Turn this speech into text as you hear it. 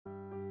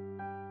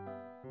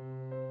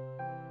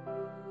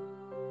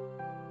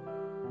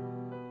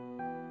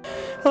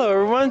Hello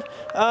everyone,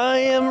 I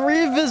am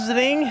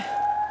revisiting,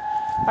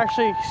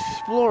 actually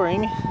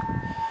exploring,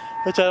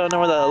 which I don't know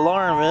where that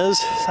alarm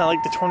is. It's not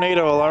like the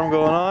tornado alarm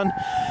going on.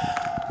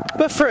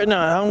 But for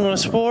now, I'm going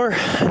to explore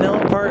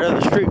another part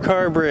of the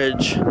streetcar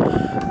bridge. From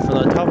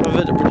the top of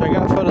it, which I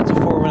got photos of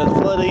 4 minutes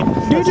flooding.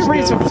 Due to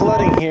recent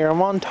flooding here,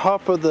 I'm on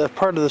top of the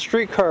part of the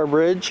streetcar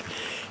bridge.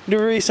 Due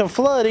to recent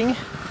flooding,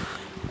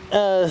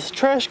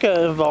 trash got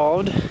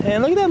involved,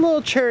 and look at that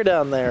little chair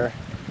down there.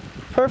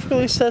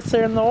 Perfectly sits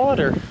there in the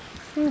water.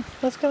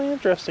 That's kind of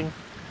interesting.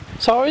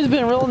 So I've always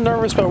been real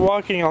nervous about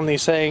walking on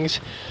these things.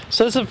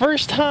 So it's the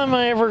first time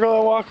I ever go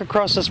to walk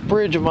across this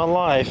bridge in my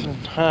life.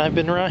 And I've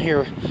been around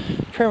here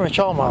pretty much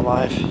all my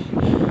life.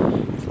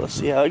 So let's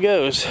see how it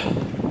goes.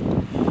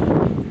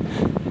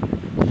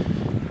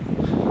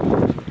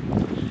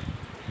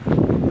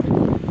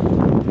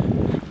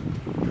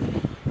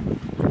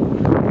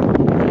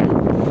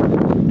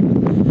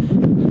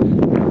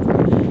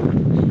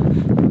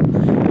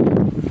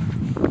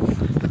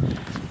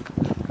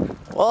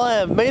 Well, I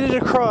have made it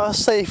across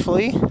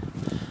safely.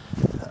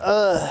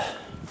 I'm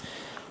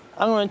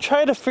going to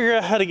try to figure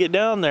out how to get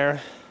down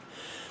there.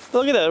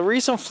 Look at that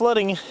recent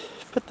flooding.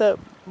 Put that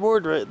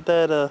board right,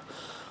 that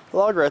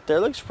log right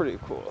there. Looks pretty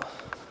cool.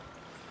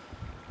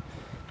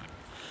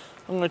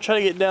 I'm going to try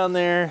to get down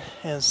there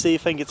and see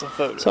if I can get some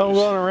photos. So I'm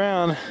going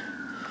around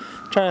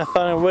trying to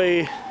find a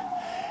way.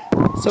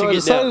 So I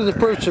decided to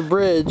approach the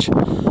bridge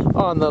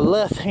on the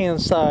left-hand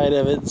side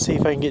of it and see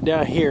if I can get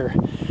down here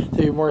to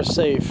be more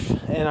safe.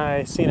 And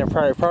I seen a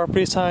private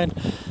property sign,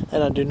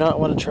 and I do not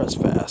want to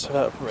trespass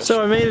without permission.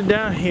 So I made it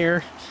down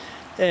here,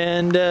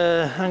 and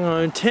I'm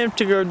going to attempt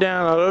to go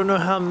down. I don't know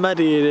how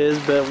muddy it is,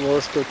 but well,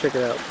 let's go check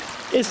it out.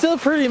 It's still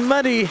pretty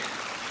muddy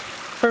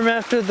from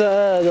after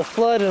the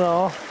flood and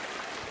all.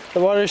 The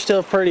water's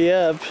still pretty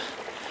up.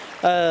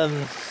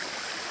 I'm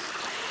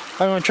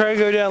going to try to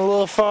go down a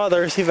little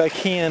farther, see if I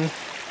can.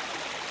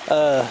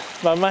 But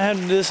I might have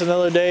to do this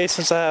another day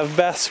since I have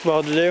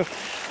basketball to do.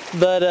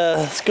 But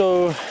let's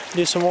go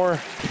do some more.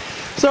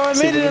 So I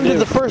made it into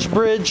the first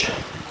bridge.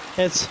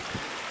 It's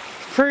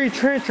pretty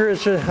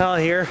treacherous out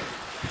here,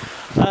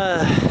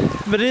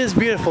 but it is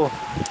beautiful.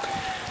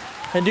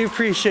 I do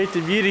appreciate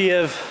the beauty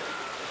of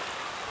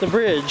the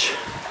bridge.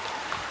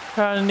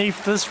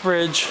 Underneath this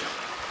bridge,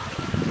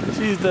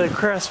 see the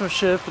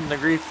craftsmanship and the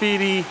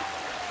graffiti.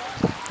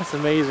 That's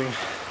amazing.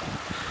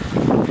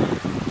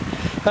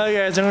 Alright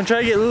guys, I'm going to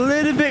try to get a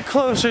little bit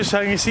closer so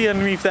I can see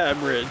underneath that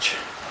bridge.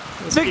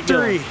 Let's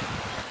Victory!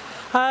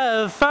 I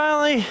have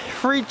finally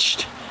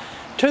reached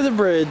to the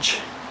bridge.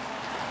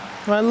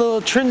 My little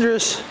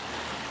treacherous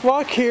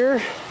walk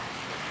here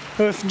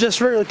with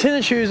just regular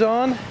tennis shoes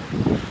on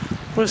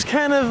was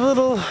kind of a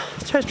little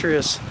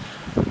treacherous.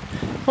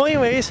 Well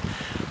anyways,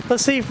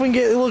 let's see if we can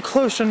get a little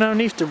closer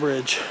underneath the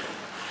bridge.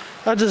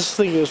 I just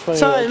think it was funny.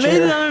 So I made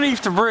it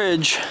underneath the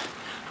bridge.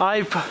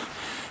 I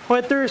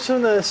went through some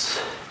of this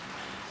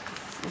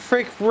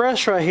freak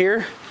brush right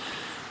here.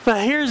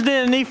 But here's the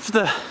underneath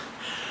the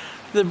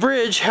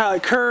bridge, how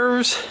it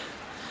curves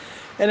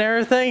and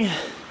everything.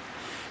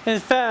 In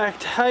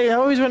fact, I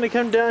always want to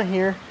come down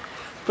here,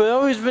 but I've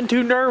always been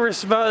too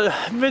nervous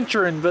about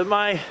venturing, but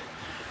I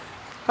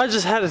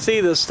just had to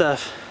see this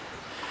stuff.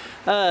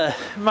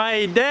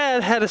 My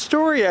dad had a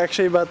story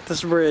actually about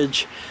this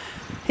bridge.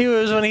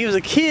 When he was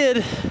a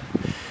kid,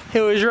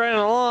 he was riding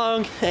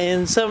along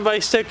and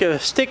somebody stuck a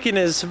stick in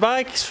his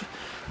bike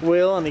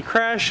wheel and he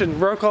crashed and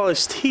broke all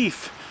his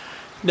teeth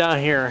down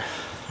here.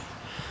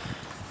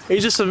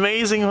 It's just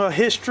amazing what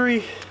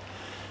history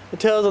it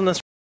tells on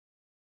this.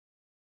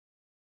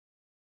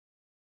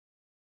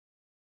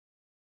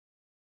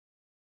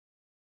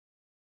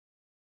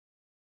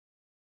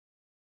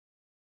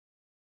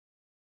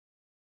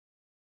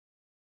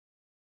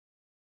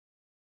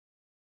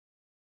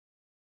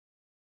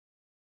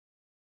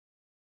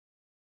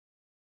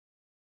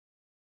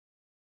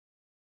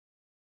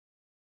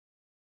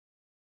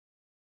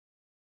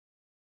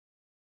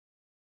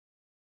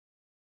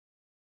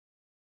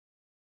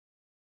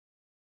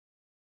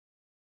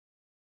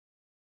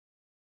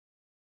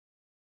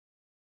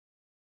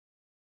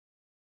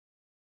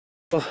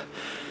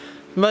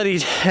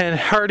 Muddied and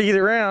hard to get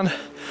around.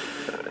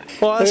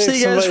 Well, I'll see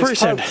you guys pretty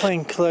soon.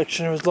 Plane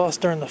collection was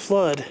lost during the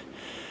flood.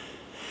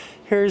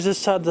 Here's this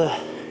side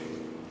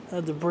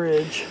of the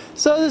bridge.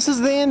 So this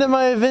is the end of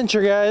my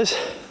adventure, guys.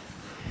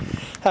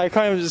 I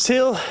climbed this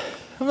hill.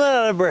 I'm not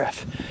out of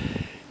breath,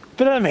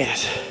 but I made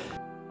it.